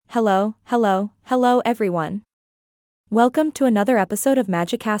Hello everyone. Welcome to another episode of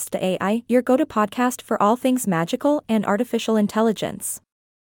Magiccast AI, your go-to podcast for all things magical and artificial intelligence.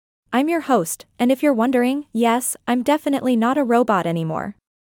 I'm your host, and if you're wondering, yes, I'm definitely not a robot anymore.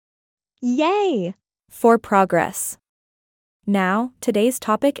 Yay! For progress. Now, today's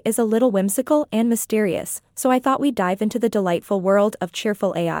topic is a little whimsical and mysterious, so I thought we'd dive into the delightful world of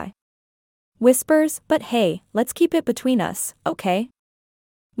cheerful AI. Whispers, but hey, let's keep it between us, okay?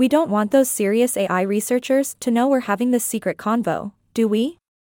 We don't want those serious AI researchers to know we're having this secret convo, do we?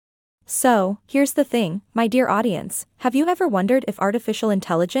 So, here's the thing, my dear audience, have you ever wondered if artificial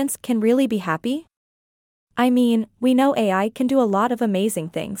intelligence can really be happy? I mean, we know AI can do a lot of amazing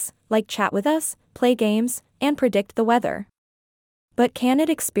things, like chat with us, play games, and predict the weather. But can it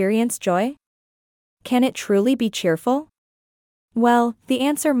experience joy? Can it truly be cheerful? Well, the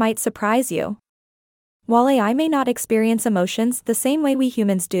answer might surprise you. While AI may not experience emotions the same way we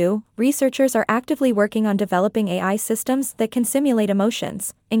humans do, researchers are actively working on developing AI systems that can simulate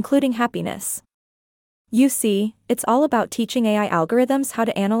emotions, including happiness. You see, it's all about teaching AI algorithms how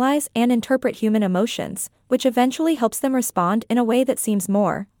to analyze and interpret human emotions, which eventually helps them respond in a way that seems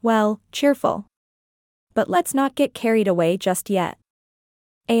more, well, cheerful. But let's not get carried away just yet.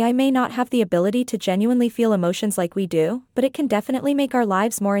 AI may not have the ability to genuinely feel emotions like we do, but it can definitely make our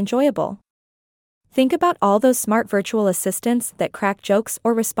lives more enjoyable. Think about all those smart virtual assistants that crack jokes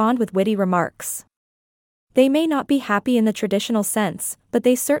or respond with witty remarks. They may not be happy in the traditional sense, but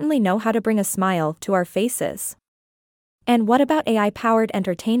they certainly know how to bring a smile to our faces. And what about AI-powered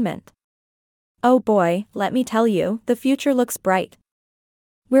entertainment? Oh boy, let me tell you, the future looks bright.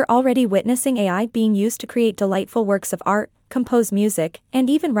 We're already witnessing AI being used to create delightful works of art, compose music, and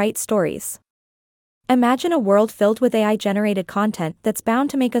even write stories. Imagine a world filled with AI-generated content that's bound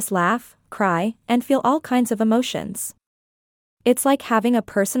to make us laugh, cry, and feel all kinds of emotions. It's like having a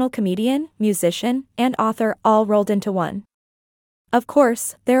personal comedian, musician, and author all rolled into one. Of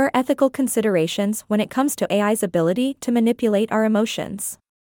course, there are ethical considerations when it comes to AI's ability to manipulate our emotions.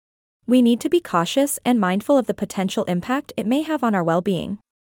 We need to be cautious and mindful of the potential impact it may have on our well-being.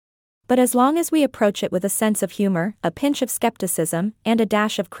 But as long as we approach it with a sense of humor, a pinch of skepticism, and a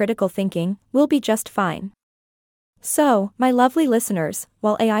dash of critical thinking, we'll be just fine. So, my lovely listeners,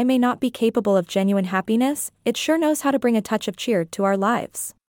 while AI may not be capable of genuine happiness, it sure knows how to bring a touch of cheer to our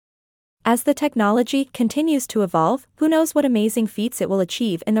lives. As the technology continues to evolve, who knows what amazing feats it will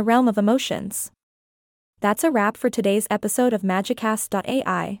achieve in the realm of emotions. That's a wrap for today's episode of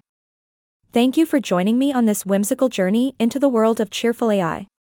magiccast.ai. Thank you for joining me on this whimsical journey into the world of cheerful AI.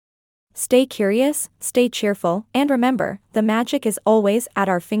 Stay curious, stay cheerful, and remember, the magic is always at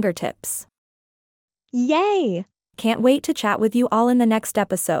our fingertips. Yay! Can't wait to chat with you all in the next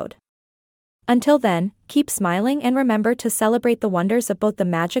episode. Until then, keep smiling and remember to celebrate the wonders of both the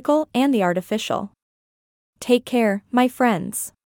magical and the artificial. Take care, my friends.